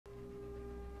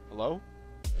Hello?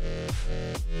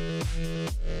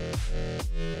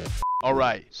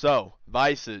 Alright, so,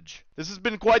 Visage. This has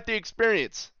been quite the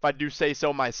experience, if I do say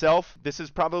so myself. This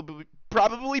has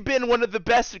probably been one of the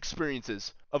best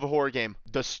experiences of a horror game.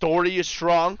 The story is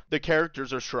strong, the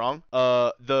characters are strong,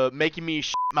 the making me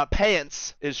shit my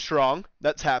pants is strong.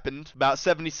 That's happened about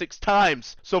 76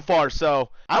 times so far, so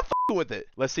I'm f***ing with it.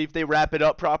 Let's see if they wrap it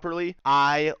up properly.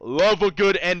 I love a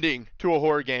good ending to a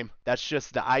horror game. That's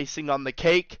just the icing on the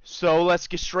cake, so let's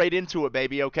get straight into it,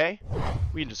 baby, okay?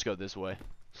 We can just go this way.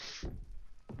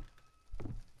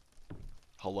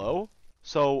 Hello?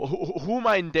 So, who am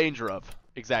I in danger of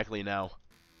exactly now?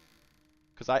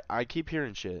 Because I keep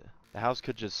hearing shit. The house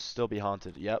could just still be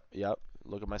haunted. Yep.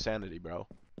 Look at my sanity, bro.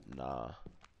 Nah.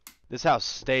 This house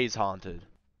stays haunted.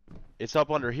 It's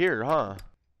up under here, huh?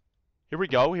 Here we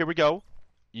go.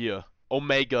 Yeah.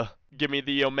 Omega. Give me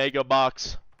the Omega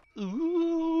box.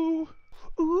 Ooh.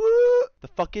 The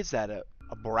fuck is that? A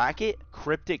bracket?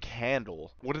 Cryptic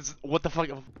handle. What the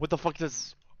fuck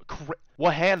does...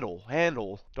 What handle?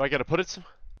 Do I gotta put it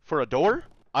for a door?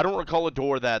 I don't recall a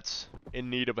door that's in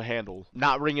need of a handle.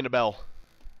 Not ringing a bell.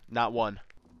 Not one.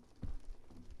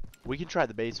 We can try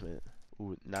the basement.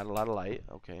 Ooh, not a lot of light.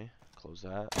 Okay, close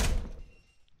that.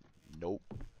 Nope.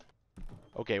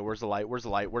 Okay, where's the light?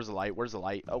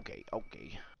 Okay.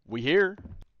 We here.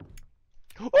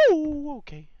 Oh,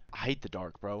 okay. I hate the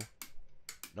dark, bro.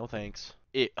 No thanks.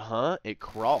 It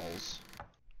crawls.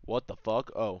 What the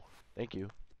fuck? Oh, thank you.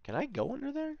 Can I go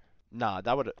under there? Nah,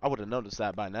 I would have noticed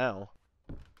that by now.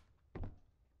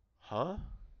 Huh?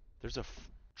 There's a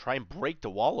try and break the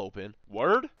wall open.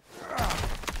 Word?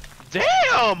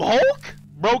 Damn, Hulk!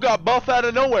 Bro got buff out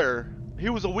of nowhere. He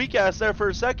was a weak ass there for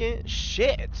a second.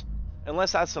 Shit.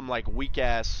 Unless that's some like weak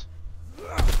ass.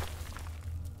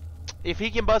 If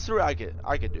he can bust through, I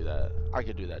could do that. I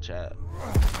could do that, chat.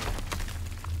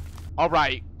 All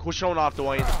right, quit showing off,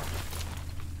 Dwayne.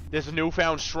 This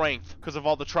newfound strength, because of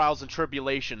all the trials and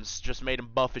tribulations, just made him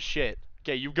buff as shit.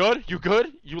 Okay, you good? He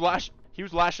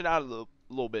was lashing out a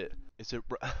little bit. Is it?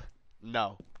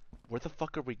 No. Where the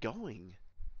fuck are we going?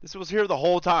 This was here the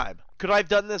whole time. Could I have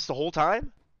done this the whole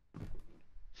time?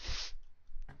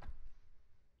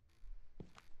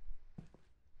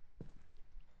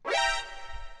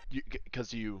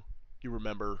 Because you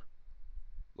remember,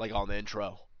 like on the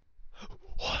intro.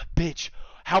 Bitch,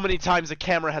 how many times the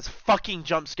camera has fucking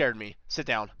jump scared me? Sit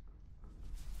down.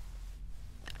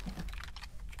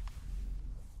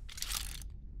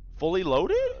 Fully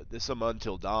loaded? This some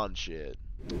Until Dawn shit.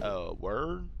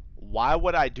 Word? Why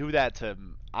would I do that to...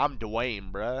 I'm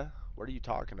Dwayne, bruh. What are you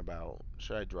talking about?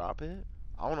 Should I drop it?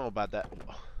 I don't know about that.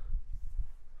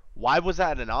 Why was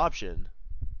that an option?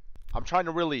 I'm trying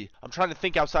to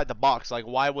think outside the box. Like,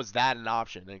 why was that an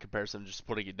option in comparison to just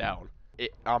putting it down?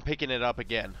 I'm picking it up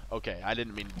again. Okay, I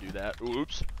didn't mean to do that.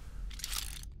 Oops.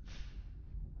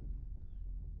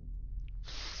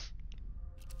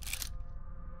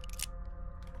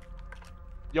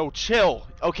 Yo, chill.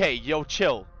 Okay,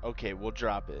 chill. Okay, we'll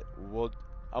drop it.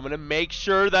 I'm gonna make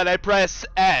sure that I press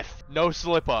F. No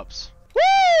slip-ups.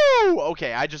 Woo!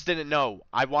 Okay, I just didn't know.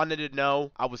 I wanted to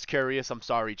know. I was curious. I'm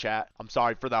sorry, chat. I'm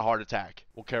sorry for that heart attack.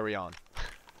 We'll carry on.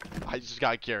 I just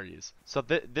got curious. So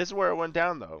this is where it went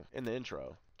down, though, in the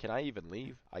intro. Can I even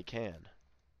leave? I can.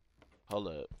 Hold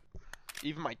up.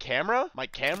 Even my camera? My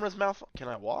camera's Can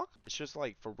I walk? It's just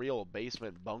like for real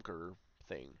basement bunker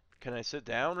thing. Can I sit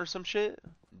down or some shit?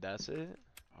 That's it?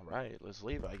 Alright, let's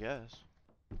leave, I guess.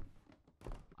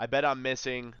 I bet I'm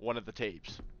missing one of the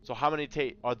tapes. So how many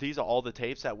tapes? Are these all the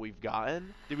tapes that we've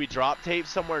gotten? Did we drop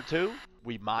tapes somewhere too?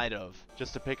 We might have.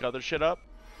 Just to pick other shit up?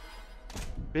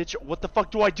 Bitch, what the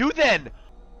fuck do I do then?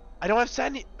 I don't have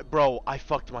sanity. Bro, I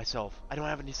fucked myself. I don't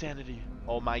have any sanity.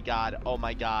 Oh my god. Oh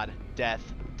my god. Death.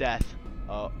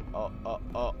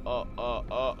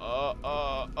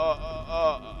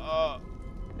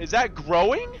 Is that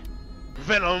growing?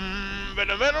 Venom.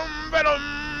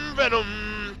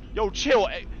 Yo, chill.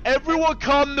 Everyone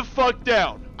calm the fuck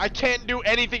down. I can't do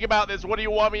anything about this. What do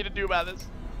you want me to do about this?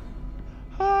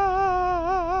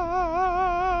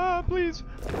 Please.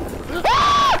 Who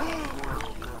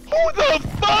the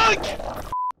fuck?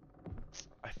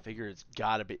 I figure it's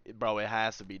gotta be, bro, it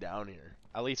has to be down here.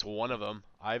 At least one of them.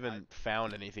 I haven't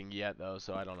found anything yet, though,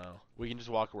 so I don't know. We can just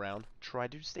walk around. Try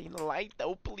to stay in the light,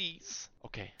 though, please.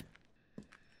 Okay.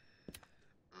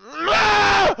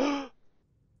 I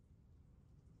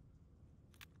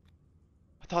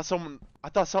thought something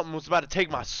was about to take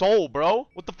my soul, bro.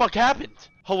 What the fuck happened?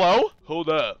 Hello? Hold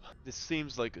up. This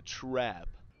seems like a trap.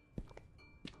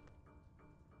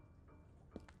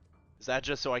 Is that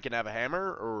just so I can have a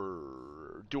hammer,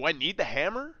 or do I need the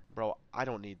hammer? Bro, I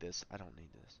don't need this. I don't need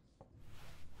this.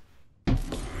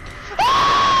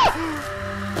 Ah!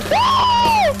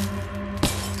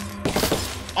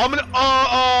 I'm gonna,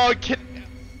 oh!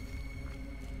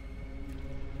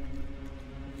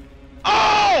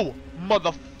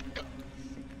 Motherfucker.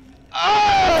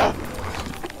 Ah!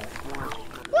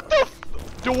 What the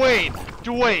Dwayne!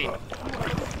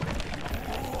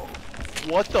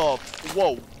 What the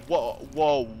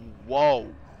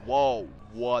whoa.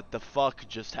 What the fuck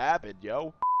just happened,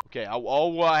 yo? Okay, I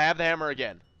have the hammer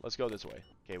again. Let's go this way.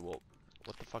 Okay, well,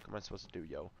 what the fuck am I supposed to do,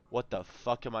 yo? What the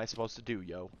fuck am I supposed to do,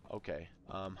 yo? Okay,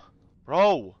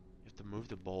 bro! You have to move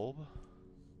the bulb?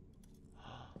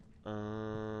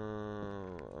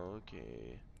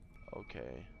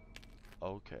 Okay.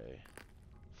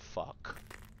 Fuck.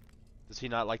 Does he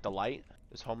not like the light?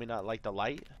 Does homie not like the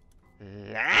light?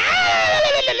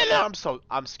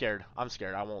 I'm scared. I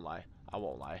won't lie.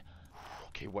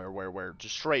 Okay, where?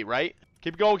 Just straight, right?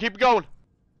 Keep it going.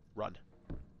 Run.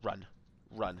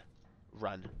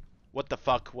 What the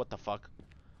fuck?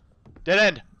 Dead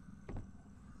end.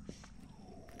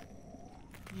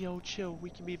 Yo, chill. We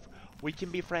can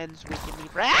be friends.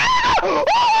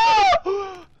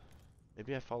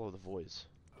 Maybe I follow the voice.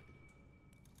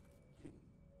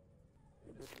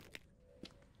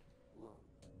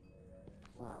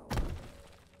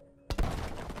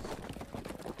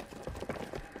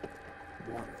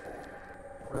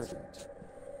 Present.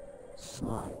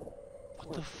 Smile.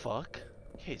 What the fuck?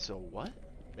 Okay, so what?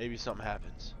 Maybe something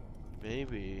happens.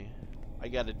 Maybe I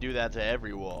gotta do that to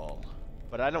every wall.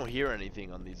 But I don't hear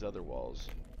anything on these other walls.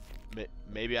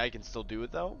 Maybe I can still do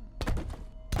it though?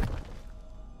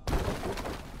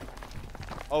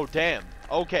 Oh damn.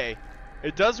 Okay.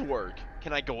 It does work.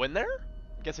 Can I go in there?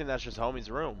 I'm guessing that's just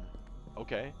homie's room.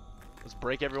 Okay. Let's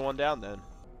break everyone down then.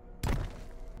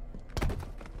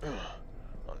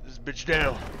 This bitch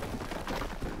down.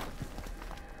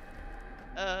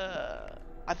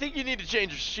 I think you need to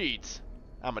change your sheets.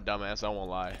 I'm a dumbass, I won't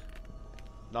lie.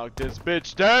 Knock this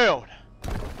bitch down.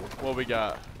 What we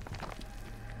got?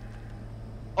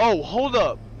 Oh, hold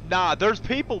up. Nah, there's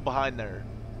people behind there.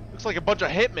 Looks like a bunch of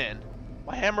hitmen.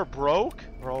 My hammer broke?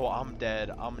 Bro, I'm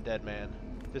dead. I'm a dead man.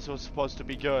 This was supposed to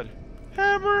be good.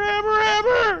 Hammer!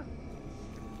 Hammer!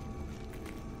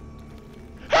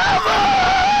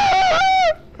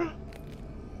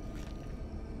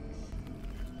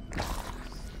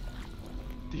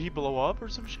 Did he blow up or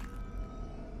some shit?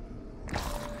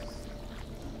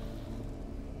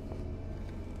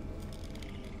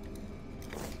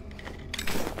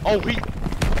 Oh, he...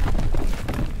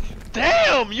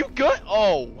 Damn, you good?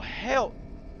 Oh, hell.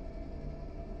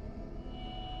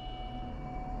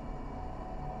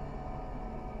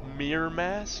 Mirror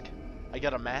mask? I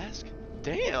got a mask?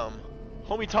 Damn.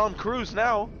 Homie Tom Cruise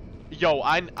now. Yo,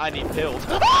 I need pills.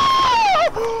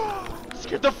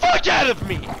 Scared the fuck out of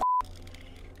me.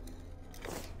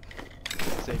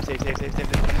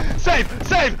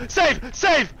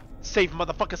 Save,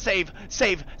 motherfucker,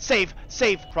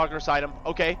 save. Progress item.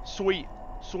 Okay, sweet.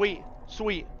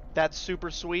 That's super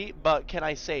sweet, but can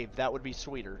I save? That would be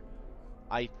sweeter.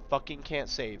 I fucking can't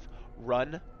save.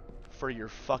 Run for your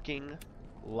fucking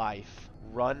life.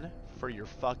 Run for your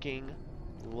fucking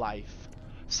life.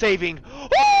 Saving.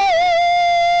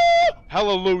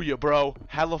 Hallelujah, bro.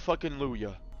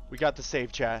 Hallelujah. We got the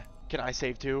save, chat. Can I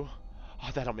save too? Oh,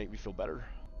 that'll make me feel better.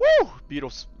 Woo!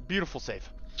 Beautiful save.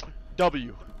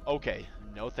 W. Okay.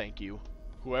 No, thank you.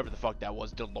 Whoever the fuck that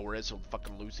was, Dolores or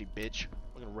fucking Lucy, bitch.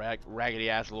 Fucking raggedy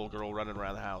ass little girl running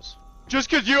around the house.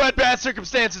 Just cause you had bad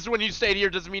circumstances when you stayed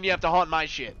here doesn't mean you have to haunt my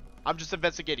shit. I'm just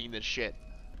investigating this shit.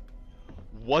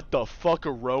 What the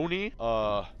fuckaroni?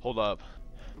 Hold up.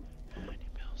 I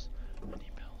need pills.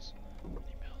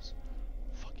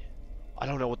 Fuck it. I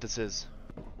don't know what this is.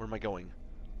 Where am I going?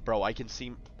 Bro, I can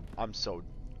see... I'm so...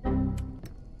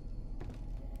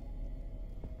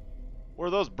 What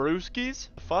are those, brewskis?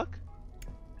 Fuck?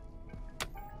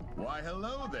 Why,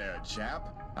 hello there,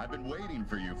 chap. I've been waiting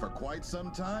for you for quite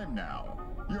some time now.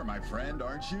 You're my friend,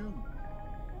 aren't you?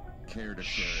 Care to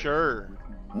share? Sure.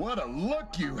 What a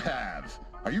look you have!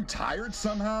 Are you tired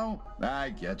somehow?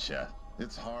 I getcha.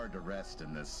 It's hard to rest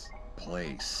in this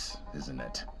place, isn't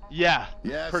it? Yeah.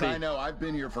 Yes, pretty. I know. I've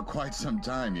been here for quite some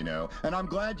time, you know, and I'm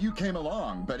glad you came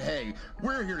along. But hey,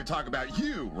 we're here to talk about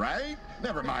you, right?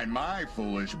 Never mind my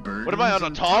foolish burdens. What am I, on a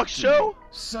talk show?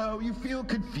 So you feel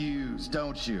confused,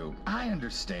 don't you? I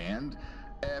understand.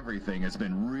 Everything has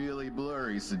been really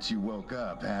blurry since you woke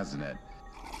up, hasn't it?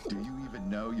 Do you even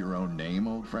know your own name,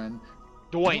 old friend?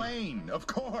 Dwayne, of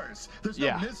course. There's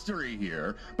no mystery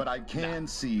here, but I can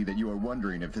see that you are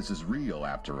wondering if this is real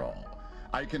after all.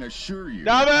 I can assure you.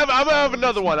 Now I'm gonna have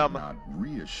another one. I'm not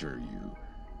reassure you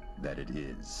that it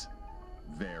is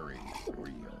very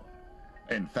real.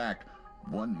 In fact,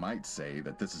 one might say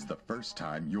that this is the first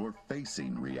time you're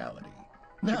facing reality.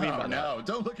 No,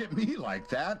 don't look at me like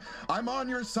that. I'm on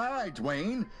your side,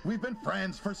 Dwayne. We've been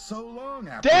friends for so long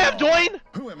after Damn, all. Dwayne!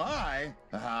 Who am I?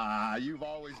 Ah, you've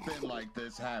always been like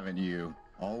this, haven't you?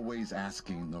 Always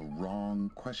asking the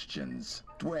wrong questions.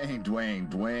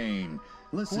 Dwayne.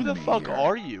 Listen Who to the me fuck here.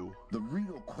 are you? The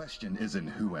real question isn't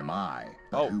who am I,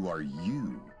 but who are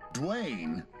you?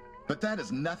 Dwayne? But that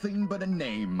is nothing but a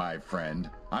name, my friend.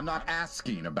 I'm not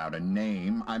asking about a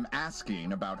name. I'm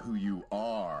asking about who you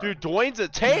are. Dude, Dwayne's a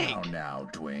tank. Now,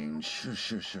 Dwayne,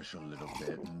 shush a little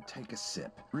bit and take a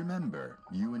sip. Remember,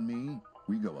 you and me,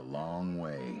 we go a long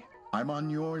way. I'm on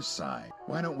your side.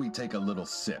 Why don't we take a little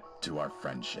sip to our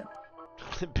friendship?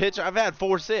 Bitch, I've had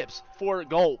 4 sips. 4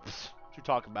 gulps. What you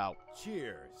talking about?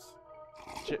 Cheers.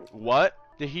 What?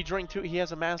 Did he drink too? He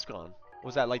has a mask on.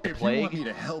 Was that like the If plague? you want me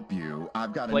to help you,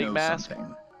 I've got to Plague know mask?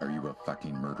 something. Are you a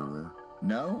fucking murderer?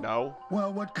 No? No.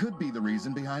 Well, what could be the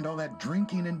reason behind all that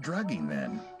drinking and drugging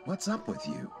then? What's up with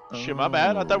you? Shit, my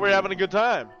bad. I thought we were having a good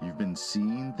time. You've been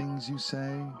seeing things, you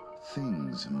say?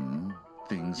 Things,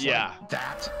 Things Yeah. like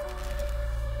that?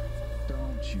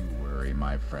 Don't you worry,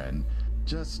 my friend.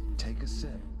 Just take a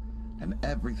sip, and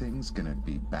everything's gonna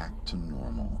be back to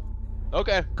normal.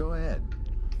 Okay. Go ahead.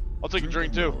 I'll take a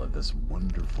drink a too. little of this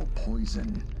wonderful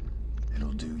poison.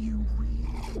 It'll do you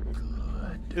real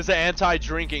good. This is an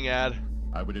anti-drinking ad.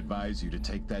 I would advise you to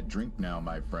take that drink now,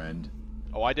 my friend.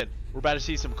 Oh, I did. We're about to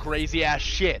see some crazy ass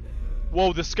shit.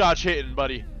 Whoa, the scotch hitting,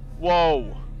 buddy.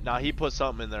 Whoa. Nah, he put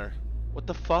something in there. What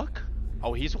the fuck?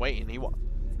 Oh, he's waiting.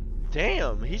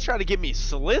 Damn, he's trying to get me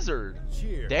slizzard.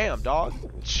 Cheers. Damn, dog.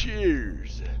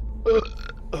 Cheers.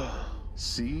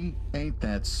 See? Ain't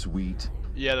that sweet?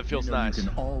 Yeah, that feels You know, nice. You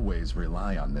can always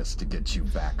rely on this to get you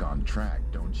back on track,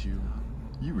 don't you?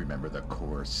 You remember the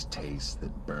coarse taste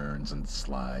that burns and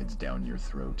slides down your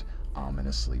throat,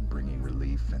 ominously bringing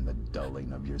relief in the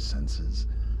dulling of your senses?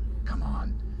 Come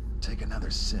on, take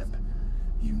another sip.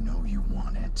 You know you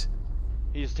want it.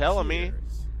 He's telling me.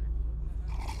 Cheers.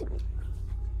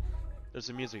 There's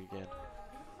the music again.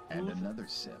 And another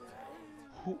sip.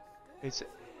 Who is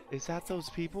that those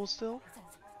people still?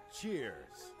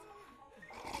 Cheers.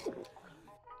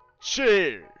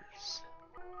 Cheers.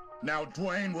 Now,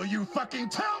 Dwayne, will you fucking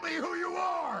tell me who you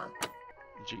are?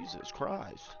 Jesus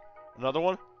Christ. Another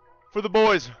one? For the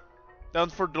boys. Down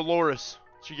for Dolores.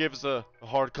 She gave us a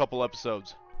hard couple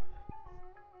episodes.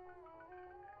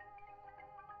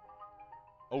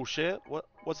 Oh shit,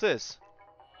 what's this?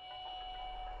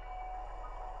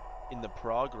 In the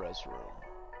progress room.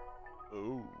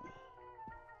 Ooh.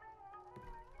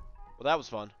 Well, that was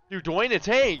fun. Dude, Dwayne a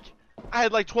tank! I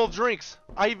had like 12 drinks.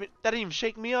 That didn't even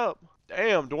shake me up.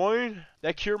 Damn, Dwayne.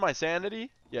 That cured my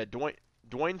sanity? Yeah,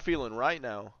 Dwayne feeling right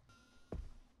now.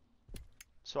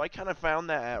 So I kind of found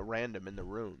that at random in the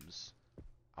rooms.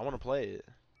 I want to play it.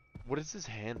 What is this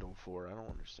handle for? I don't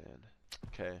understand.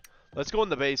 Okay, let's go in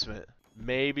the basement.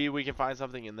 Maybe we can find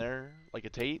something in there, like a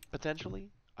tape, potentially.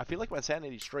 I feel like my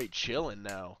sanity's straight chilling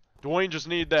now. Dwayne just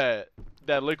need that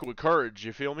liquid courage,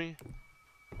 you feel me?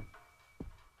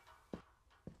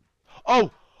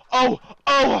 Oh!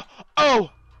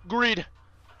 Greed!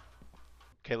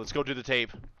 Okay, let's go do the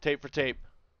tape. Tape for tape.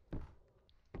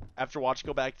 After watch,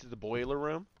 go back to the boiler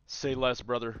room. Say less,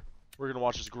 brother. We're gonna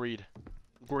watch this Greed.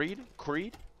 Greed?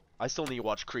 Creed? I still need to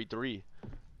watch Creed 3.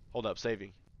 Hold up,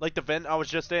 saving. Like the vent I was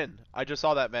just in. I just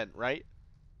saw that vent, right?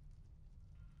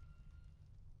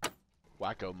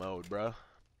 Wacko mode, bro.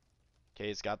 Okay,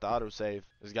 it's got the autosave.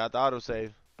 It's got the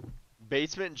autosave.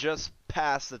 Basement just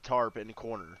past the tarp in the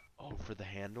corner. Oh, for the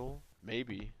handle?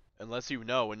 Maybe. Unless you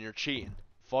know and you're cheating.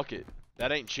 Fuck it.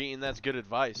 That ain't cheating, that's good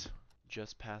advice.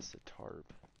 Just past the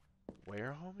tarp.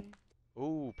 Where, homie?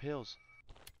 Ooh, pills.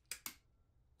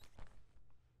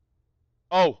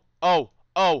 Oh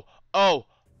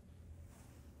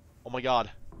my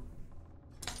god.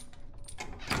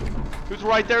 Who's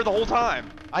right there the whole time?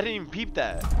 I didn't even peep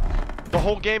that. The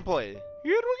whole gameplay.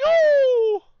 Here we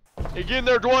go! Hey, get in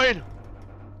there, Dwayne!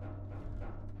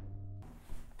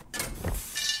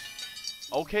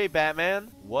 Okay, Batman.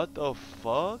 What the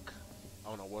fuck? I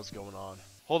don't know what's going on.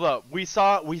 Hold up. We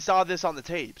saw this on the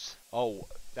tapes. Oh,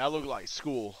 that looked like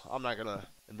school. I'm not gonna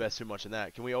invest too much in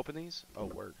that. Can we open these? Oh,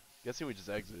 word. Guessing we just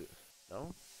exit.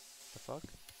 No? The fuck?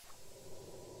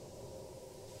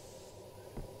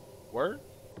 Word?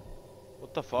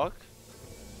 What the fuck?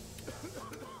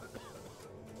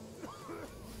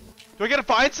 Do I gotta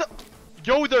find some?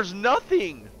 Yo, there's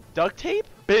nothing! Duct tape?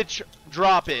 Bitch,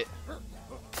 drop it.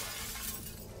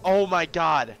 Oh my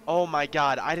god. Oh my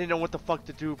god. I didn't know what the fuck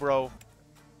to do, bro.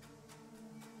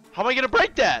 How am I gonna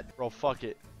break that? Bro, fuck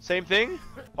it. Same thing?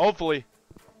 Hopefully.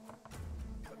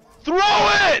 Throw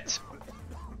it!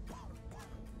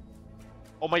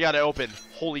 Oh my god, I opened.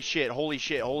 Holy shit, holy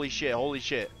shit, holy shit, holy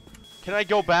shit. Can I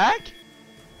go back?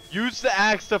 Use the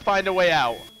axe to find a way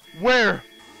out. Where?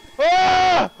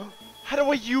 Ah! How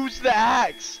do I use the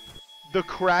axe? The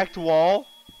cracked wall?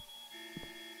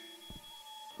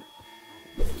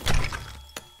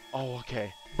 Oh,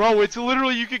 okay. Bro, it's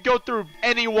literally, you could go through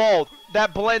any wall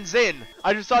that blends in.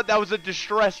 I just thought that was a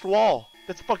distressed wall.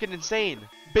 That's fucking insane.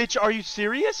 Bitch, are you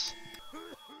serious?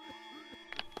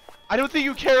 I don't think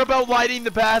you care about lighting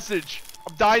the passage.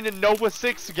 I'm dying in Nova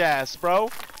 6 gas, bro.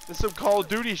 This is some Call of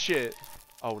Duty shit.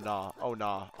 Oh nah, oh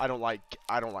nah. I don't like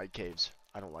caves.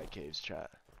 I don't like caves, chat.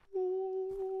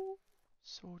 Ooh,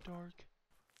 so dark.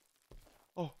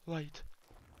 Oh, light.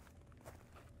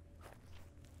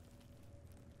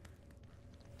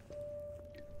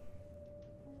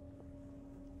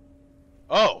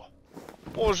 Oh,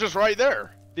 well, it's just right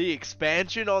there. The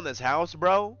expansion on this house,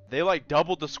 bro, they like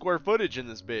doubled the square footage in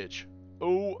this bitch.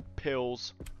 Oh,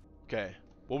 pills. Okay,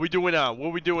 what we doing now?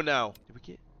 What we doing now? Did we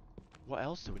get, what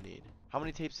else do we need? How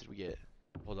many tapes did we get?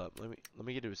 Hold up, let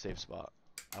me get to a safe spot.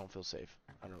 I don't feel safe.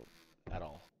 I don't, at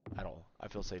all. I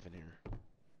feel safe in here.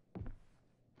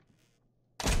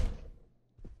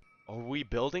 Are we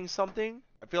building something?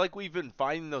 I feel like we've been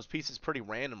finding those pieces pretty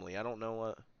randomly. I don't know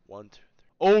what. 1, 2, 3.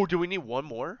 Oh, do we need one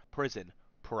more? Prison.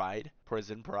 Pride.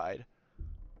 Prison. Pride.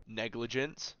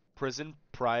 Negligence. Prison.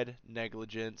 Pride.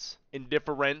 Negligence.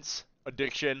 Indifference.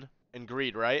 Addiction. And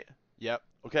greed, right? Yep.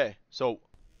 Okay. So,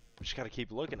 we just gotta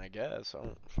keep looking, I guess.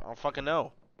 I don't fucking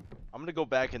know. I'm gonna go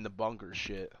back in the bunker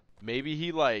shit. Maybe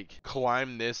he, like,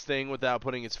 climbed this thing without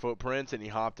putting his footprints and he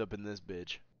hopped up in this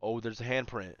bitch. Oh, there's a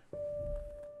handprint.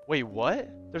 Wait, what?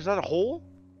 There's not a hole?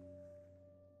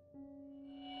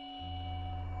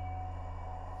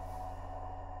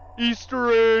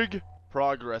 Easter egg!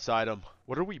 Progress item.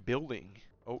 What are we building?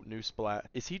 Oh, new splat.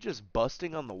 Is he just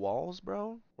busting on the walls,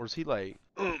 bro? Or is he like...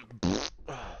 and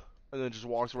then just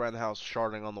walks around the house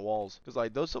sharding on the walls? Because,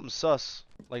 like, those some sus,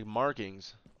 like,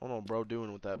 markings. I don't know, bro,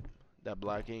 doing with that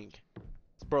black ink.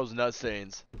 This bro's nut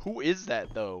stains. Who is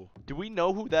that, though? Do we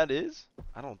know who that is?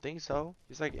 I don't think so.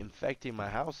 He's, like, infecting my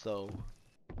house, though.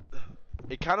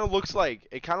 It kind of looks like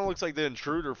the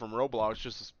intruder from Roblox,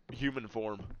 just human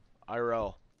form.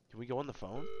 IRL. Can we go on the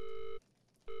phone?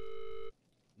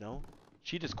 No?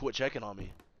 She just quit checking on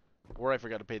me. Or I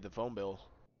forgot to pay the phone bill.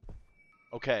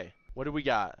 Okay. What do we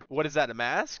got? What is that, a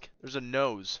mask? There's a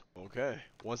nose. Okay.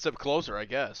 One step closer, I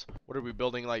guess. What are we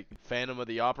building, like Phantom of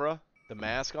the Opera? The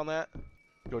mask on that?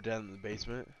 Go down in the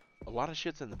basement. A lot of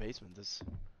shit's in the basement this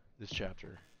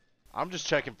chapter. I'm just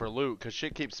checking for loot, because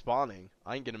shit keeps spawning.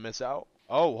 I ain't gonna miss out.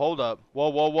 Oh, hold up. Whoa,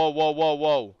 whoa, whoa, whoa, whoa,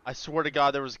 whoa. I swear to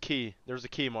God there was a key. There was a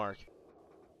key mark.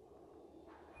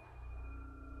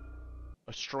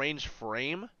 A strange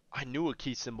frame? I knew a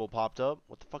key symbol popped up.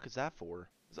 What the fuck is that for?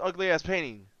 This ugly ass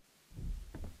painting.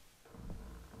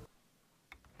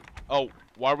 Oh,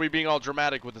 why are we being all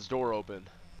dramatic with this door open?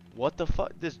 What the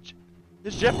fuck? This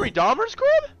Jeffrey Dahmer's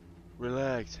crib?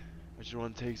 Relax. I just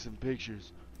want to take some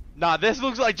pictures. Nah, this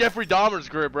looks like Jeffrey Dahmer's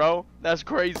crib, bro. That's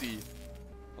crazy.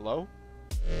 Hello?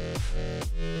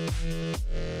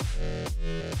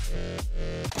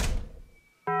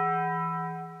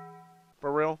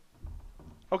 For real?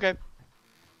 Okay.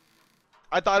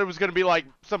 I thought it was gonna be like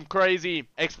some crazy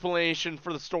explanation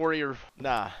for the story or...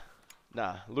 Nah.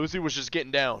 Lucy was just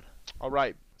getting down.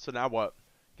 Alright. So now what?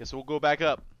 Guess we'll go back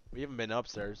up. We haven't been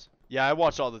upstairs. Yeah, I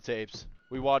watched all the tapes.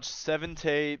 We watched 7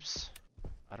 tapes.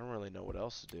 I don't really know what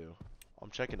else to do. I'm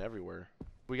checking everywhere.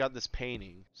 We got this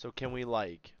painting. So can we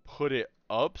like put it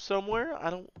up somewhere?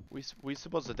 We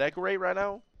supposed to decorate right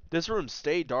now? This room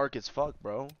stay dark as fuck,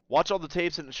 bro. Watch all the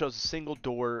tapes and it shows a single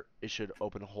door. It should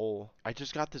open a hole. I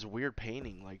just got this weird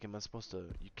painting. Like, am I supposed to...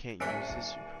 You can't use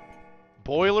this.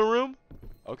 Boiler room?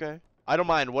 Okay. I don't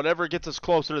mind. Whatever gets us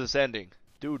closer to this ending.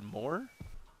 Dude, more?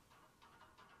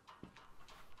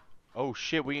 Oh,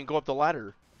 shit. We can go up the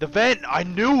ladder. The vent! I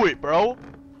knew it, bro!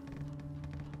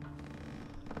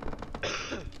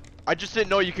 I just didn't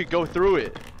know you could go through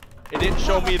it. It didn't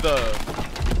show me the...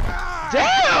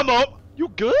 Damn! Oh! You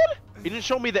good? It didn't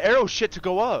show me the arrow shit to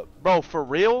go up. Bro, for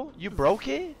real? You broke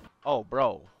it? Oh,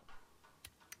 bro.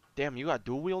 Damn, you got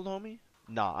dual wield, homie?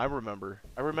 Nah, I remember.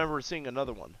 I remember seeing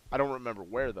another one. I don't remember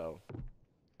where, though.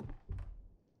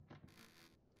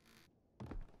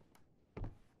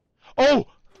 Oh!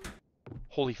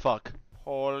 Holy fuck.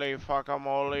 Holy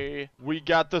fuck-a-moly. We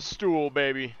got the stool,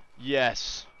 baby.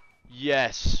 Yes.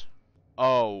 Yes.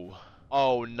 Oh.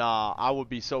 Oh, nah. I would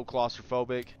be so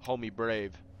claustrophobic. Homie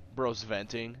brave. Bro's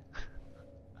venting.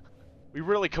 We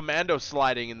really commando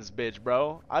sliding in this bitch,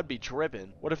 bro. I'd be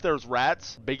tripping. What if there was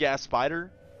rats? Big ass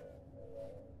spider?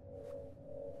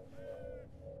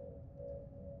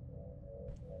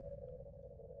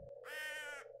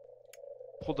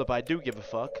 Hold up, I do give a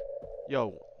fuck.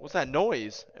 Yo, what's that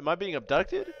noise? Am I being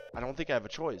abducted? I don't think I have a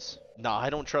choice. Nah, I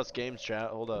don't trust games, chat.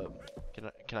 Hold up.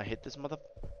 Can I hit this mother?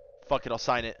 Fuck it, I'll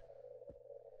sign it.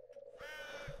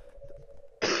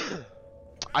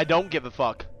 I don't give a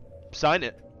fuck. Sign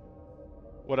it.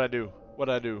 What'd I do?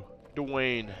 What'd I do?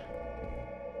 Dwayne.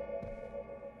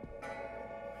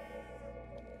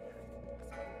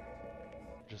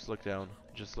 Just look down.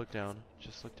 Just look down.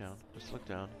 Just look down. Just look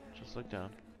down. Just look down.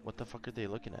 What the fuck are they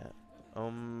looking at?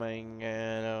 Oh my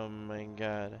god. Oh my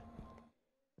god.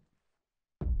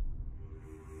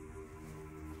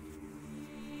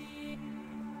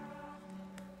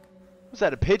 Was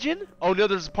that a pigeon? Oh no,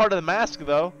 there's a part of the mask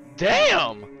though.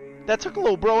 Damn! That took a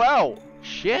little bro out.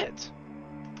 Shit.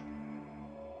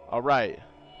 Alright.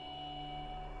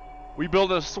 We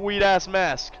built a sweet ass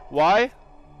mask. Why?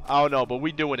 I don't know, but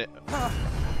we doing it.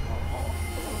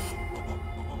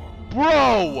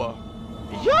 Bro!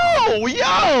 Yo!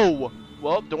 Yo!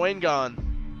 Well, Dwayne gone.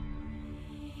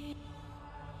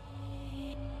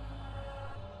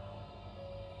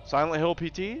 Silent Hill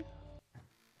PT?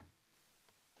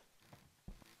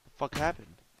 Fuck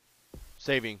happened?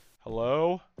 Saving.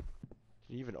 Hello?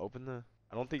 Can you even open the...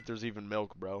 I don't think there's even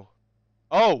milk, bro.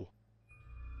 Oh!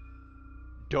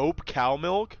 Dope cow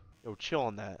milk? Yo, chill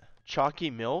on that.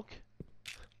 Chalky milk?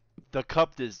 The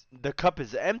cup is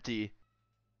empty.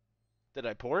 Did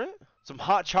I pour it? Some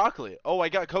hot chocolate. Oh, I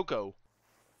got cocoa.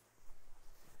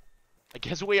 I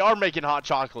guess we are making hot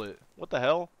chocolate. What the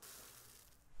hell?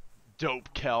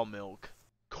 Dope cow milk.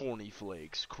 Corny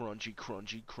flakes. Crunchy,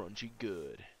 crunchy, crunchy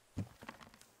good.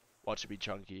 Watch it be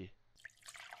chunky.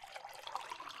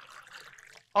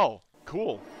 Oh,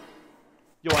 cool.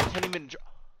 Yo,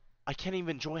 I can't even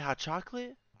enjoy hot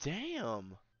chocolate?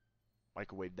 Damn.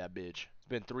 Microwave that bitch. It's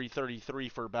been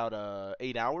 3:33 for about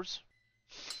 8 hours.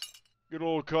 Good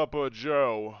old cup of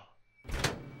Joe.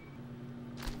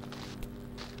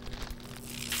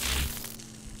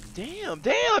 Damn,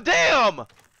 damn, damn!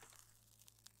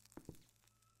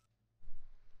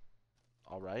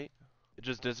 Alright. It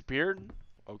just disappeared?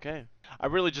 Okay. I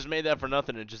really just made that for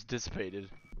nothing. It just dissipated.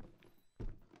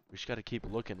 We just gotta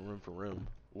keep looking room for room.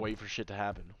 Wait for shit to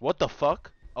happen. What the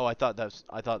fuck? Oh, I thought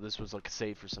this was like a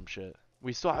safe or some shit.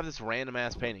 We still have this random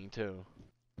ass painting too.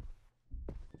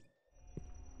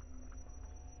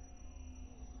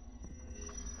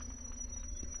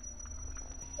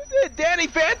 Danny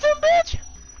Phantom, bitch!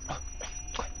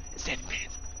 It's Danny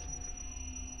Phantom.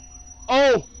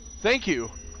 Oh, thank you.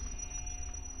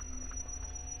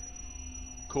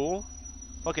 Cool.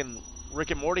 Fucking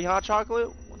Rick and Morty hot chocolate?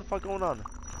 What the fuck going on?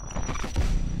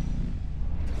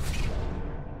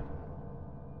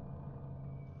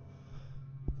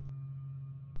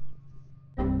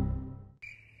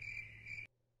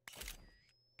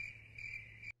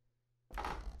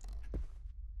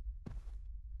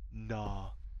 Nah.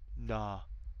 Nah.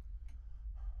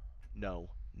 No.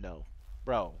 No.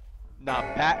 Bro. Nah,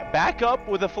 back up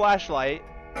with a flashlight.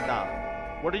 Nah.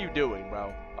 What are you doing,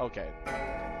 bro? Okay.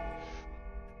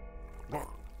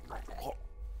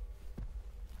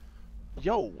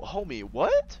 Yo, homie,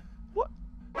 what? What?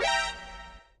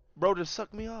 Bro just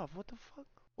sucked me off. What the fuck?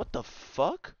 What the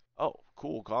fuck? Oh,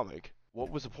 cool comic. What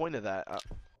was the point of that?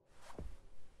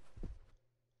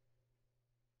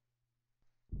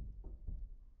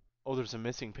 Oh, there's a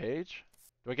missing page?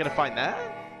 Do I gotta find that?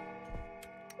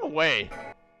 No way.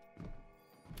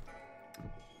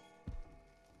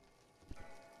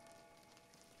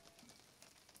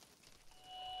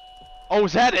 Oh,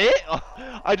 is that it?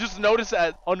 I just noticed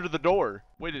that under the door.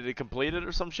 Wait, did it complete it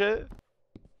or some shit?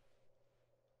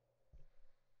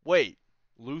 Wait,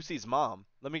 Lucy's mom.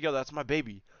 Let me go, that's my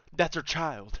baby. That's her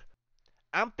child.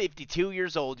 I'm 52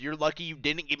 years old. You're lucky you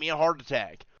didn't give me a heart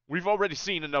attack. We've already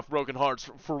seen enough broken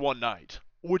hearts for one night.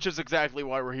 Which is exactly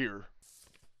why we're here.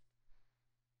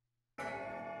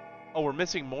 Oh, we're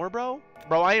missing more, bro?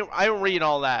 Bro, I ain't reading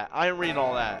all that. I ain't reading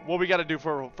all that. What we gotta do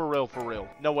for real?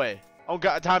 No way. I don't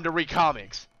got time to read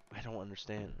comics. I don't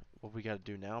understand what we gotta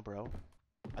do now, bro.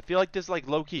 I feel like this like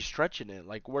low-key stretching it.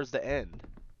 Like, where's the end?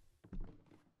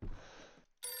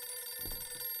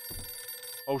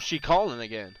 Oh, she calling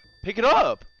again. Pick it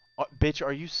up! Bitch,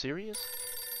 are you serious?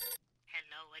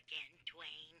 Hello again,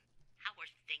 Dwayne. How are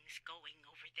things going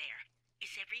over there?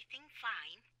 Is everything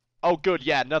fine? Oh, good.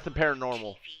 Yeah, nothing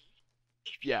paranormal. TV.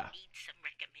 If Yeah. you need some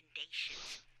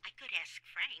recommendations, I could ask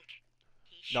Frank.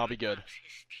 No, I'll be good. Loves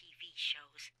his TV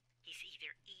shows. He's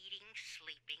either eating,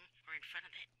 sleeping, or in front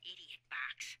of that idiot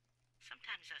box.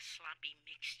 Sometimes a sloppy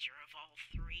mixture of all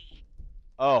three.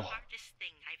 Oh. The hardest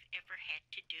thing I've ever had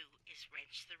to do is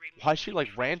wrench the remote. Why is she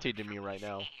like control ranting to me from right his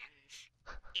now? hands.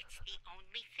 It's the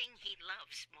only thing he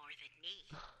loves more than me.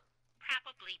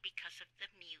 Probably because of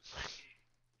the mute button.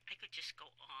 I could just go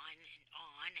on and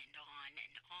on and on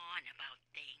and on about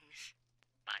things.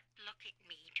 But look at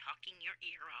me talking your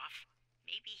ear off.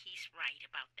 Maybe he's right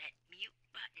about that mute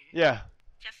button. Yeah.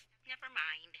 Just never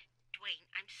mind. Dwayne,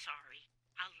 I'm sorry.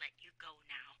 I'll let you go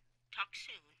now. Talk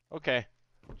soon. Okay.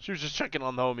 She was just checking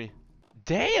on the homie.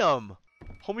 Damn!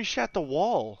 Homie shot the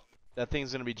wall. That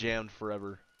thing's gonna be jammed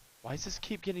forever. Why does this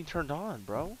keep getting turned on,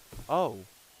 bro? Oh.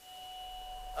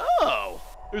 Oh!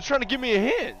 It was trying to give me a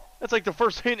hint. That's like the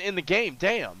first hint in the game.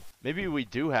 Damn. Maybe we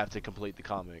do have to complete the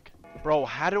comic. Bro,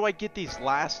 how do I get these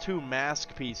last 2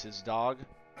 mask pieces, dog?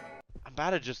 I'm about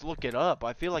to just look it up.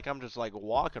 I feel like I'm just like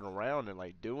walking around and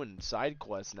like doing side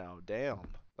quests now. Damn.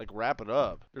 Like wrap it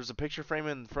up. There's a picture frame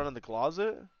in front of the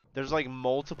closet. There's like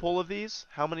multiple of these.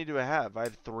 How many do I have? I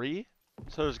have 3.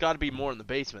 So there's got to be more in the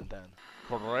basement then.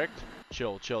 Correct?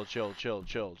 Chill, chill, chill, chill,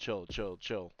 chill, chill, chill,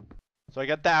 chill. So I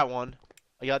got that one.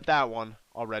 I got that one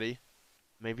already.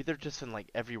 Maybe they're just in like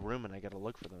every room and I gotta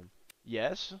look for them.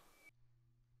 Yes?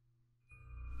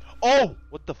 Oh!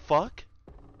 What the fuck?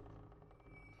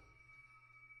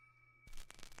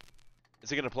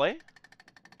 Is it gonna play?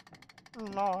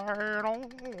 Light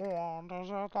wanders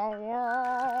at the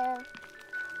world.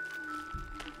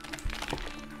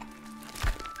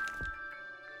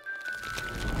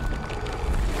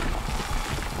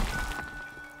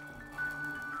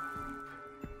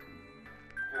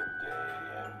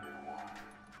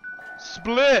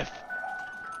 Spliff!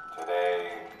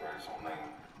 Today, there's only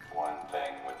one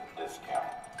thing with a discount.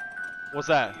 What's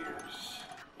that? Beers.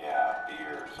 Yeah,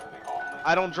 beers are the only...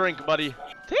 I don't drink, buddy.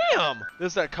 Damn! This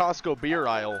is that Costco beer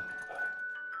aisle.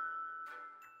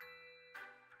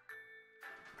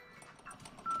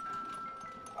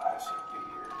 Classic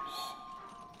beers.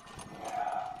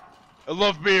 Yeah, I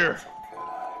love beer. good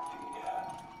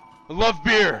idea. I love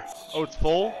beer. Oh, it's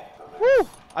full? Woo!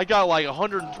 I got like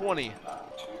 120.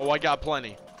 Oh, I got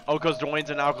plenty. Oh, because Dwayne's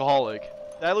an alcoholic.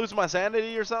 Did I lose my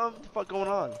sanity or something? What the fuck going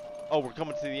on? Oh, we're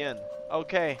coming to the end.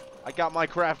 Okay, I got my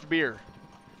craft beer.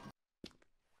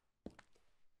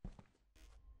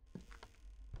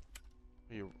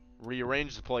 You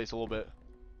rearrange the place a little bit.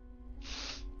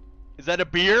 Is that a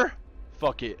beer?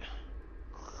 Fuck it.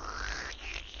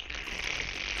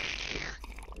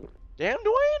 Damn,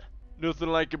 Dwayne. Nothing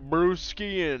like a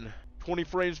brewski and 20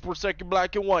 frames per second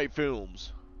black and white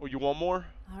films. Oh, you want more?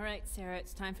 All right, Sarah,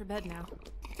 it's time for bed now.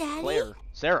 Daddy, Claire.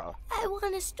 Sarah. I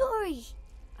want a story.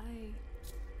 I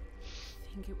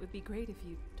think it would be great if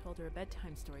you told her a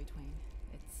bedtime story, Dwayne.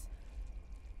 It's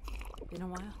been a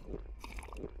while.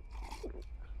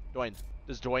 Dwayne.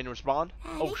 Does Dwayne respond?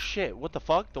 Daddy? Oh shit, what the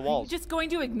fuck? The Are you walls. just going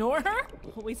to ignore her?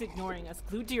 Always ignoring us,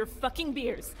 glued to your fucking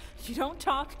beers. You don't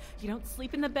talk, you don't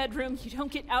sleep in the bedroom, you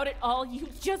don't get out at all, you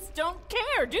just don't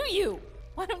care, do you?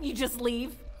 Why don't you just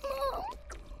leave?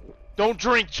 Don't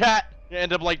drink, chat. You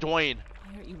end up like Dwayne.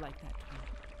 Why aren't you like that,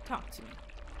 Dwayne? Talk to me.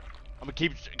 I'm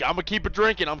gonna keep it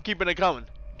drinking. I'm keeping it coming.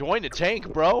 Dwayne the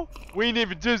tank, bro. We ain't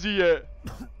even dizzy yet.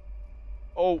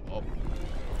 Oh.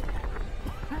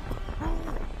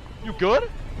 You good?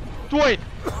 Dwayne.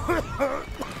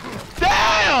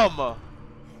 Damn!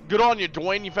 Good on you,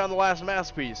 Dwayne. You found the last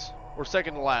masterpiece. Or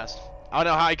second to last. I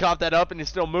don't know how he caught that up and he's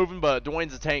still moving, but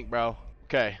Dwayne's a tank, bro.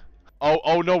 Okay.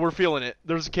 Oh no, we're feeling it.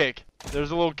 There's a kick.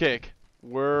 There's a little kick.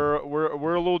 We're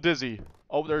a little dizzy.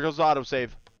 Oh, there goes the autosave.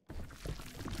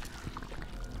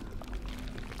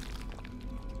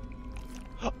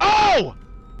 Oh!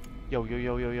 Yo.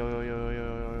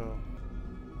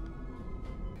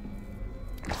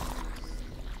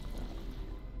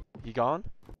 He gone?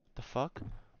 The fuck?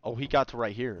 Oh, he got to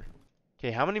right here.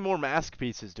 Okay, how many more mask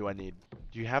pieces do I need?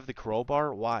 Do you have the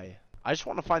crowbar? Why? I just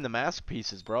want to find the mask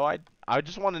pieces, bro. I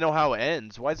just want to know how it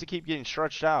ends. Why does it keep getting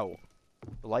stretched out?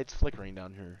 The light's flickering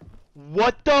down here.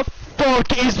 What the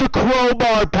fuck is the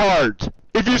crowbar part?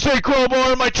 If you say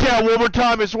crowbar in my chat one more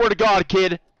time, I swear to God,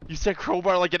 kid. You said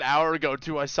crowbar like an hour ago,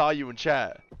 too. I saw you in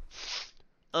chat.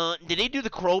 Did he do the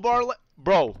crowbar?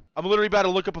 Bro, I'm literally about to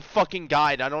look up a fucking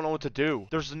guide. I don't know what to do.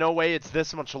 There's no way it's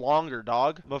this much longer,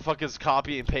 dog. Motherfucker's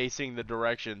copy and pasting the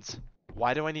directions.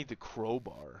 Why do I need the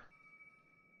crowbar?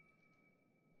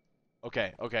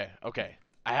 Okay.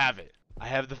 I have it. I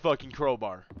have the fucking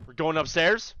crowbar. We're going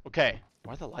upstairs? Okay.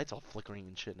 Why are the lights all flickering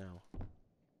and shit now?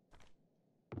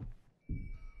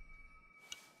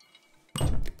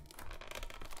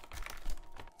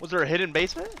 Was there a hidden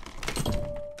basement?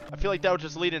 I feel like that would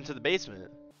just lead into the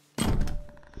basement.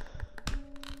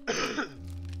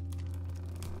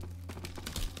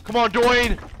 Come on,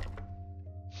 Dwayne!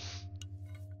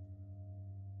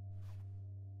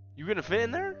 You gonna fit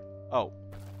in there? Oh.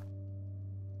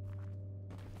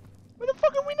 Where the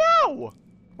fuck are we now?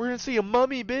 We're gonna see a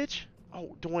mummy, bitch.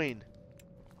 Oh, Dwayne.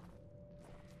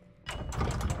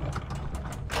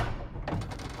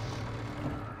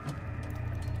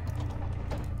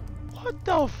 What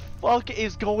the fuck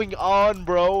is going on,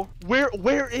 bro?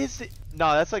 Where is it?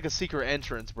 Nah, that's like a secret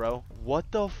entrance, bro.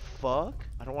 What the fuck?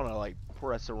 I don't want to like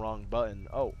press the wrong button.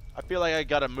 Oh, I feel like I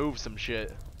gotta move some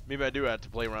shit. Maybe I do have to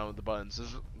play around with the buttons.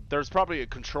 There's probably a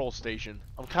control station.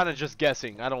 I'm kind of just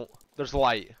guessing. I don't. There's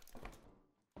light.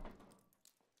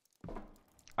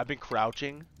 I've been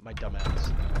crouching, my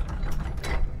dumbass.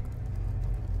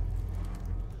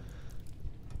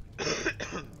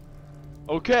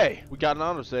 Okay, we got an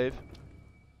autosave.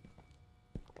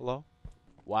 Hello?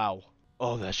 Wow.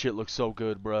 Oh, that shit looks so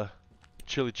good, bruh.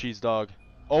 Chili cheese dog.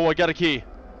 Oh, I got a key.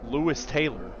 Lewis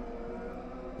Taylor.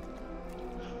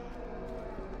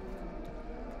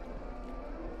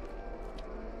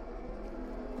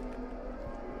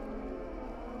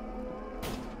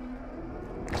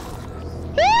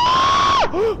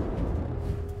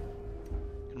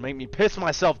 Gonna make me piss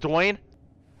myself, Dwayne.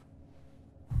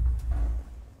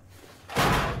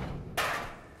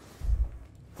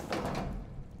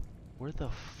 Where the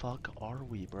fuck are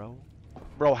we, bro?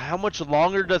 Bro, how much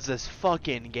longer does this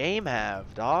fucking game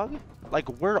have, dog? Like,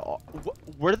 where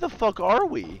the fuck are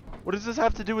we? What does this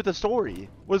have to do with the story?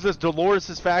 What is this,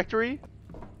 Dolores' factory?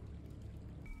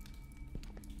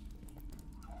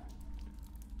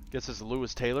 Guess it's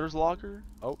Lewis Taylor's locker?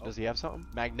 Oh, does he have something?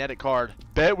 Magnetic card.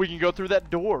 Bet we can go through that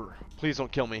door. Please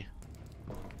don't kill me.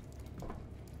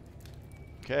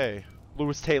 Okay.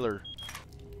 Lewis Taylor.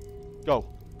 Go.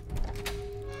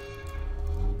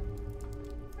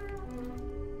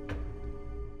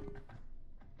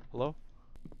 Hello?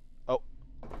 Oh.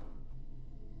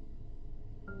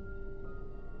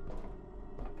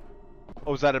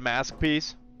 Oh, is that a mask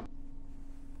piece?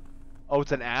 Oh,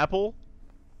 it's an apple?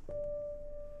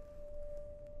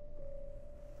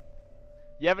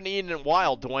 You haven't eaten in a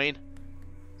while, Dwayne.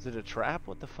 Is it a trap?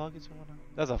 What the fuck is going on?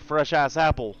 That's a fresh ass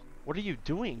apple. What are you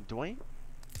doing, Dwayne?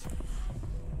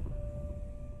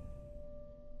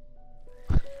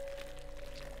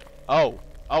 Oh.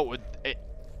 Oh, it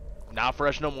not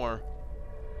fresh no more.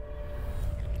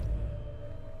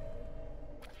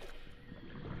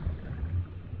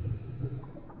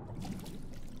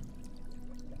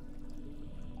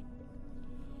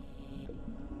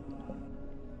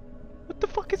 What the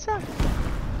fuck is that?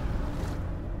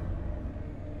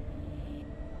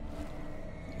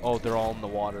 Oh, they're all in the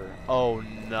water. Oh,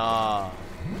 nah.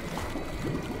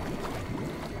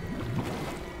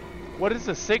 What does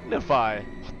this signify?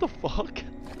 What the fuck?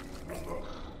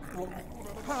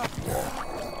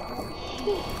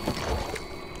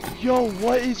 Yo,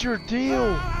 what is your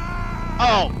deal?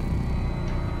 Oh!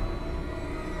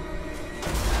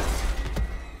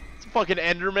 It's a fucking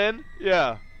Enderman?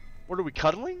 Yeah. What are we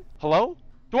cuddling? Hello?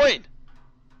 Dwayne!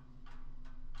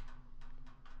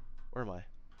 Where am I?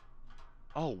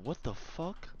 Oh, what the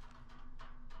fuck?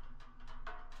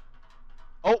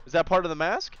 Oh, is that part of the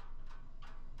mask?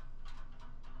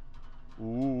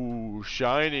 Ooh,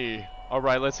 shiny.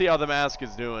 Alright, let's see how the mask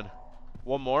is doing.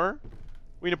 One more?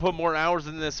 We need to put more hours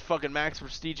in this fucking max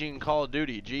prestige in Call of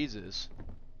Duty. Jesus.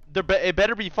 It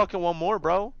better be fucking one more,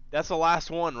 bro. That's the last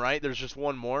one, right? There's just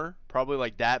one more. Probably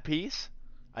like that piece.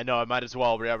 I know, I might as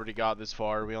well. We already got this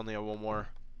far. We only have one more.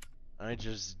 I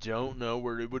just don't know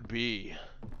where it would be.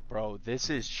 Bro, this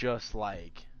is just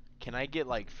like... Can I get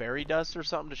like fairy dust or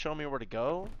something to show me where to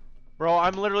go? Bro,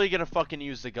 I'm literally gonna fucking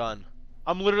use the gun.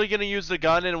 I'm literally gonna use the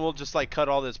gun and we'll just like cut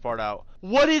all this part out.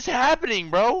 What is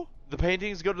happening, bro? The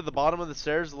paintings go to the bottom of the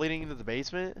stairs leading into the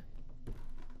basement?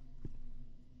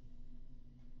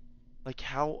 Like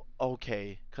how?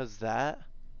 Okay, cause that.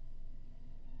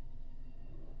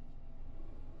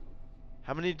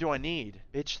 How many do I need?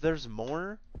 Bitch, there's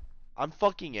more? I'm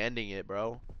fucking ending it,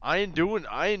 bro. I ain't doing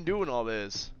all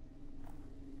this.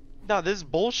 Nah, this is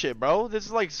bullshit, bro. This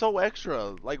is like so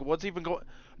extra. Like what's even going?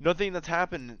 Nothing that's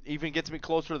happened even gets me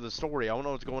closer to the story. I don't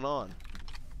know what's going on.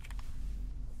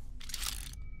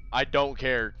 I don't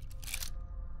care.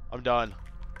 I'm done.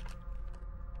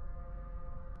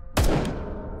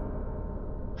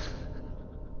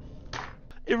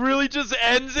 It really just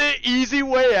ends it? Easy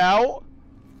way out?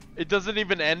 It doesn't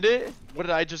even end it? What,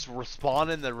 did I just respawn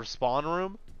in the respawn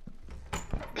room?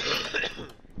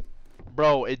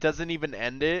 Bro, it doesn't even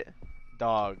end it?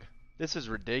 Dog. This is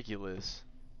ridiculous.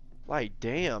 Like,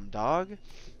 damn, dog.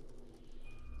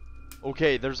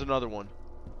 Okay, there's another one.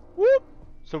 Whoop!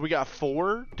 So we got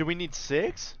 4? Do we need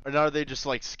 6? Or now are they just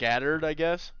like scattered, I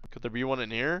guess? Could there be one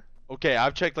in here? Okay,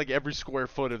 I've checked like every square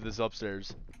foot of this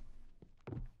upstairs.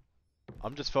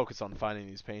 I'm just focused on finding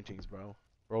these paintings, bro.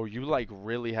 Bro, you like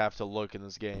really have to look in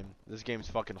this game. This game's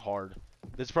fucking hard.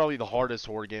 This is probably the hardest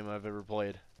horror game I've ever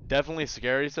played. Definitely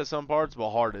scariest at some parts,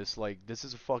 but hardest. Like, this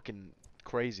is fucking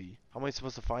crazy. How am I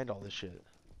supposed to find all this shit?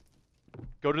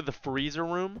 Go to the freezer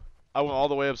room? I went all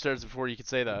the way upstairs before you could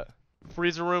say that.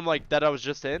 Freezer room like that I was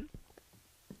just in?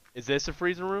 Is this a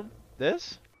freezer room?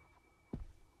 This?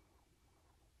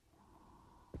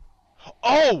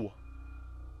 Oh!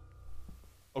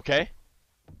 Okay.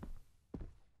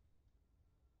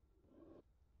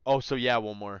 Oh, so yeah,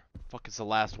 one more. Fuck, it's the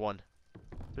last one.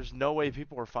 There's no way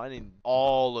people are finding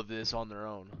all of this on their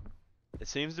own. It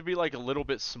seems to be like a little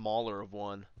bit smaller of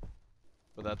one.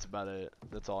 But that's about it.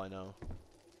 That's all I know.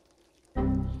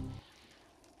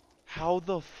 How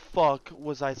the fuck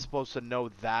was I supposed to know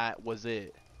that was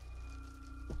it?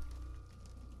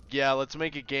 Yeah, let's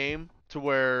make a game to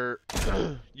where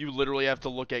you literally have to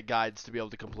look at guides to be able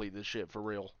to complete this shit for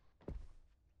real.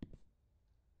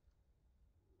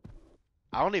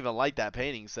 I don't even like that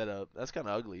painting setup. That's kind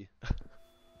of ugly.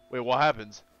 Wait, what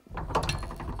happens?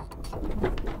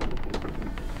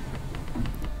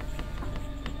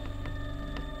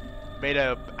 Made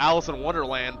a Alice in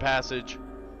Wonderland passage.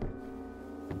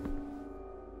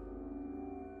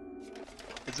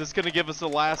 Is this gonna give us the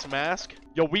last mask?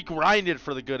 Yo, we grinded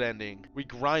for the good ending. We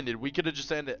grinded. We could have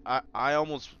just ended. I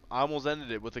almost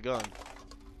ended it with a gun.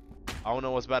 I don't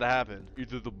know what's about to happen.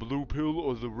 Either the blue pill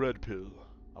or the red pill.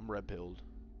 I'm red pilled.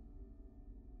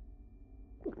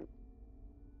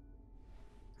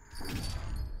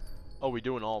 Oh, we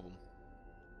doing all of them.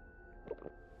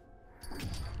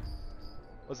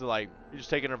 What's it like? You just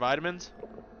taking her vitamins?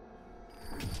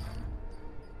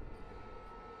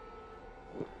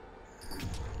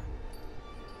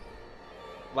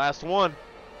 Last one.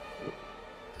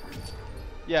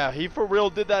 Yeah, he for real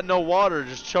did that no water,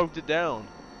 just choked it down.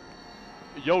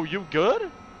 Yo, you good?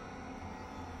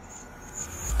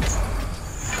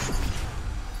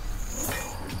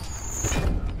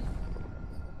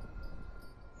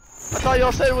 I thought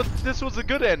y'all said this was a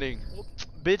good ending.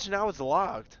 Bitch, now it's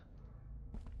locked.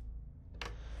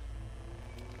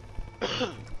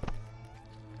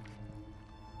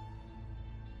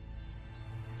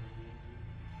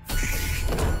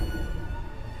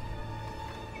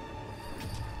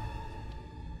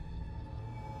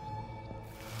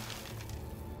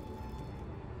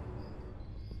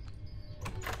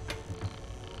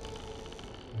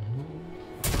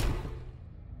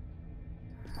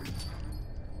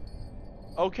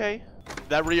 Okay.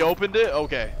 That reopened it?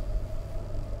 Okay.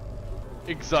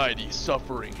 Anxiety,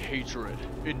 suffering, hatred,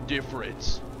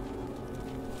 indifference.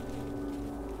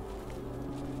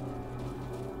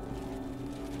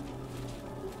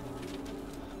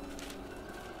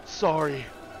 Sorry.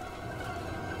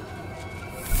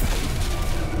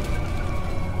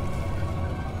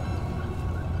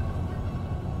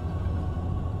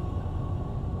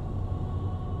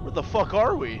 Where the fuck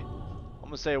are we? I'm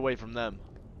gonna stay away from them.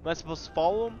 Am I supposed to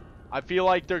follow them? I feel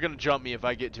like they're gonna jump me if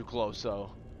I get too close,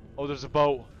 so. Oh, there's a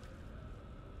boat.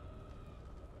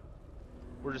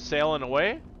 We're just sailing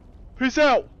away? Peace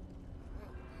out!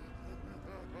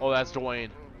 Oh, that's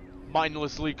Dwayne.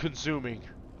 Mindlessly consuming.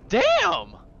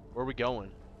 Damn! Where are we going?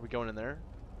 Are we going in there?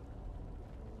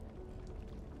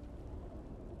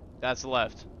 That's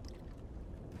left.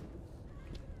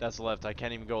 That's left. I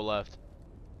can't even go left.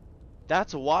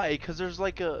 That's why, because there's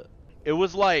like a... It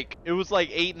was like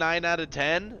 8, 9 out of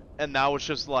 10, and now it's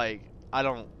just like,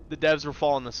 the devs were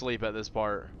falling asleep at this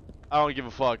part. I don't give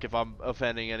a fuck if I'm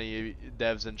offending any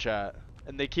devs in chat.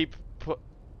 And they keep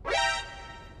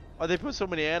they put so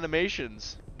many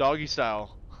animations, doggy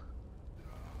style.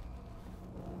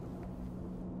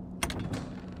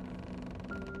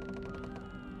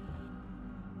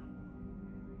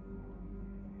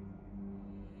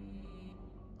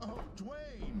 Oh,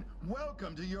 Dwayne,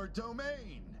 welcome to your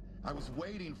domain. I was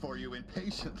waiting for you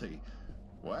impatiently.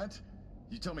 What?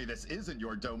 You told me this isn't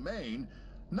your domain?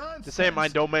 Nonsense! This ain't my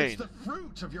domain. It's the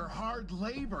fruit of your hard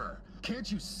labor.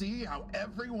 Can't you see how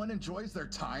everyone enjoys their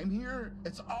time here?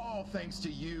 It's all thanks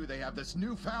to you they have this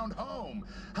newfound home.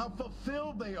 How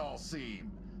fulfilled they all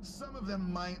seem. Some of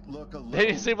them might look a little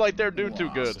They seem like they're doing too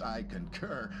good. lost, I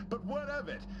concur, but what of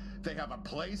it? They have a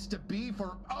place to be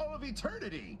for all of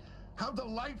eternity. How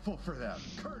delightful for them,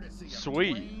 courtesy of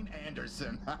Sweet. Dwayne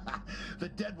Anderson. The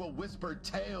dead will whisper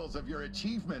tales of your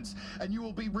achievements, and you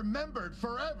will be remembered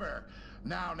forever.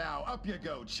 Now, up you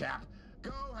go, chap.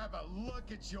 Go have a look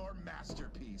at your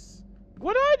masterpiece.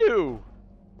 What'd I do?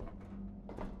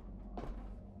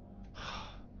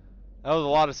 That was a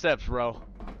lot of steps, bro.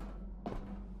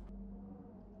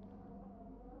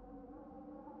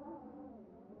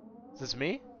 Is this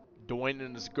me? Dwayne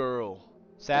and his girl.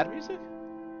 Sad music?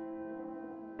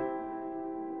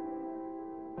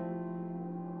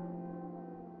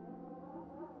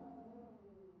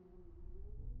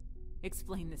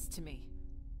 Explain this to me.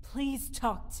 Please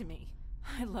talk to me.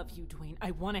 I love you, Dwayne.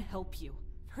 I want to help you.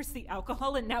 First the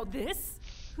alcohol and now this?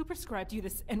 Who prescribed you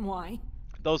this and why?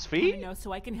 Those I want feet? to know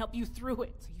so I can help you through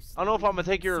it. So you I don't know if I'm gonna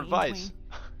stop take your being advice. insane,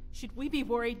 Dwayne? Should we be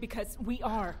worried? Because we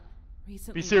are.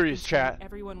 Recently, Be serious, you've been treating chat.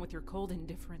 Everyone with your cold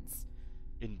indifference.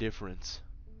 Indifference.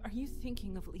 Are you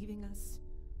thinking of leaving us?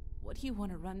 What do you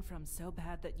want to run from so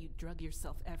bad that you drug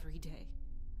yourself every day?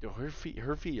 Yo, her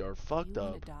feet are fucked You up.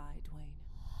 want to die,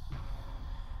 Dwayne.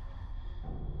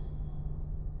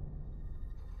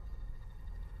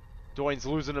 Dwayne's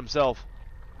losing himself.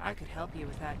 I could help you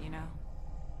with that, you know.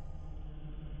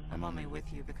 I'm only with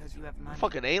you because you have money.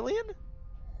 Fucking alien?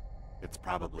 It's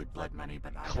probably blood money,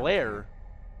 but I Claire.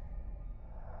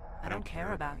 I don't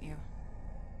care about you.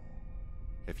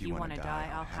 If you you wanna want to die, die,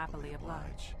 I'll I'll happily happily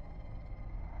oblige. oblige.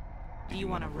 Do you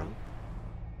want a rope?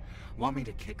 Want me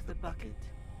to kick the bucket?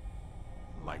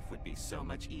 Life would be so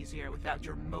much easier without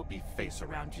your mopey face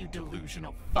around, you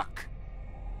delusional fuck.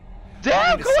 Damn,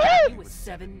 Want me to stab Claire! you with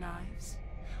 7 knives?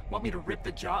 Want me to rip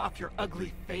the jaw off your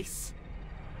ugly face?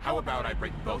 How about I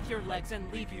break both your legs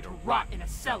and leave you to rot in a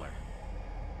cellar?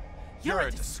 You're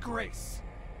a disgrace.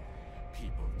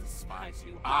 People despise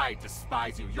you. I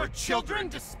despise you. Your children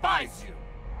despise you.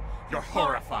 You're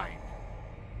horrifying.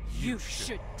 You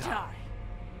should die.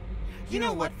 You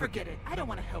know what? Forget it. I don't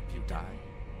want to help you die.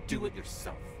 Do it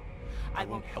yourself. I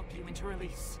won't help you into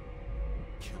release.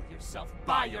 Kill yourself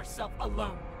by yourself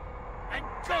alone. And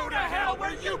go to hell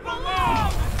where you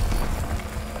belong!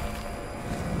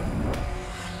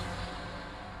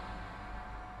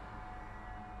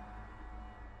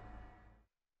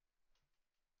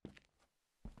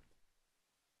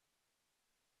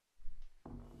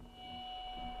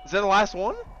 Is that the last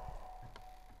one?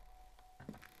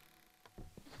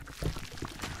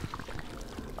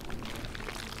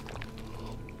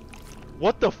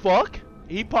 What the fuck?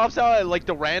 He pops out at like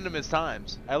the randomest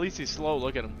times. At least he's slow.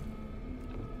 Look at him.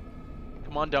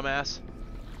 Come on, dumbass.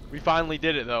 We finally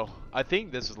did it though. I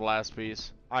think this is the last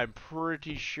piece. I'm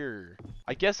pretty sure.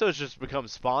 I guess those just become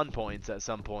spawn points at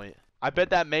some point. I bet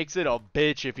that makes it a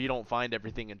bitch if you don't find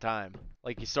everything in time.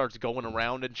 Like he starts going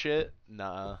around and shit.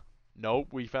 Nah. Nope,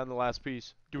 we found the last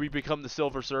piece. Do we become the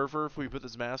Silver Surfer if we put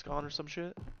this mask on or some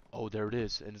shit? Oh, there it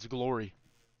is, in its glory.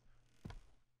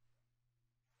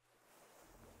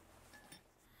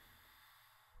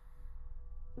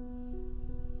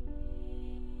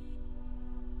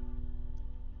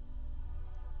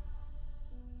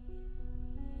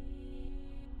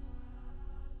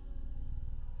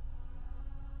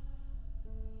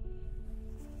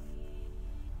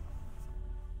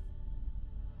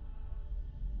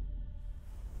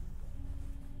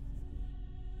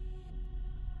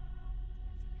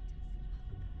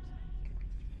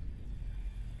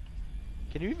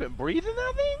 Can you even breathe in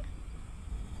that thing?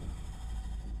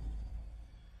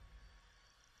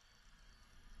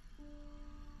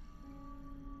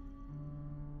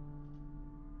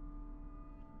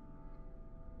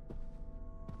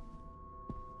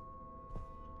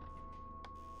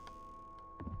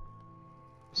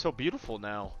 So beautiful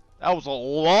now. That was a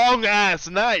long ass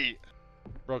night.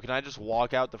 Bro, can I just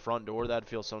walk out the front door? That'd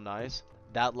feel so nice.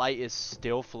 That light is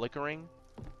still flickering.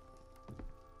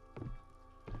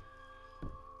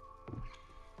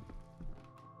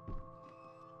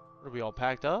 Are we all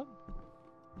packed up?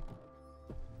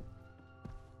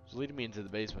 It's leading me into the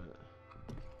basement.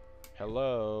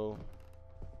 Hello.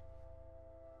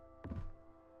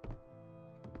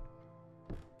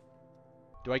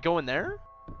 Do I go in there?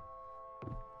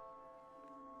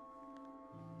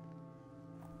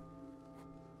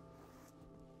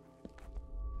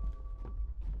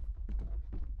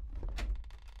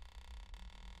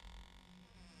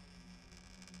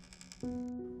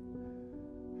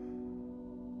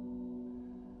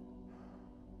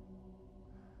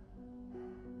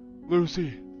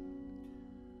 Lucy.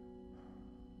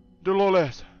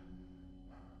 Dolores.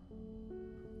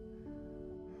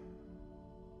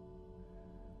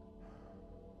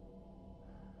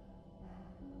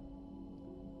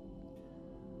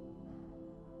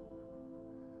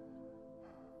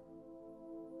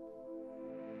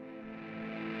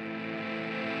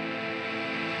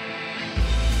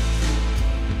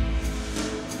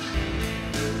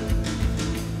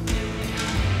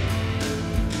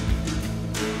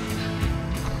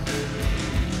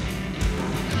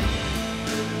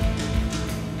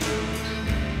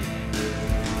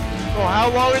 how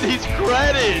long are these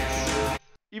credits?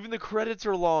 Even the credits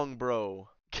are long, bro.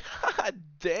 God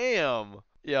damn.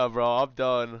 Yeah, bro, I'm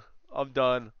done. I'm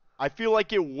done. I feel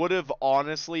like it would have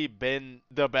honestly been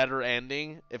the better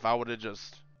ending if I would have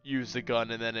just used the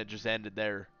gun and then it just ended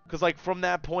there. Because, like, from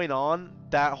that point on,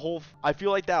 I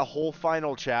feel like that whole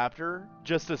final chapter,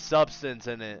 just the substance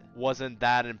in it, wasn't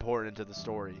that important to the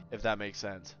story, if that makes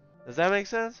sense. Does that make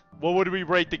sense? What would we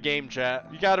rate the game, chat?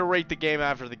 You gotta rate the game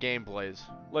after the game plays.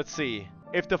 Let's see.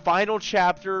 If the final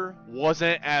chapter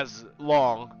wasn't as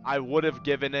long, I would have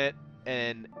given it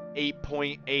an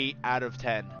 8.8 out of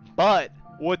 10. But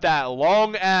with that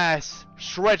long ass,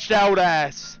 stretched out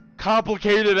ass,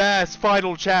 complicated ass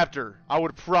final chapter, I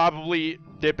would probably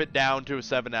dip it down to a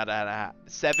 7 out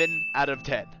of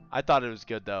 10. I thought it was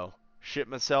good though. Shit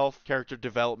myself. Character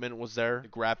development was there. The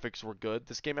graphics were good.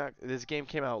 This game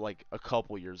came out like a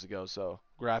couple years ago, so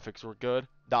graphics were good.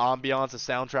 The ambiance, the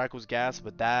soundtrack was gas,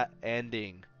 but that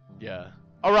ending, yeah.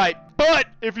 Alright, but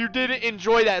if you didn't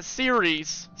enjoy that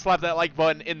series, slap that like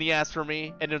button in the ass for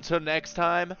me. And until next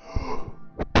time,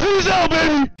 peace out,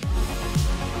 baby!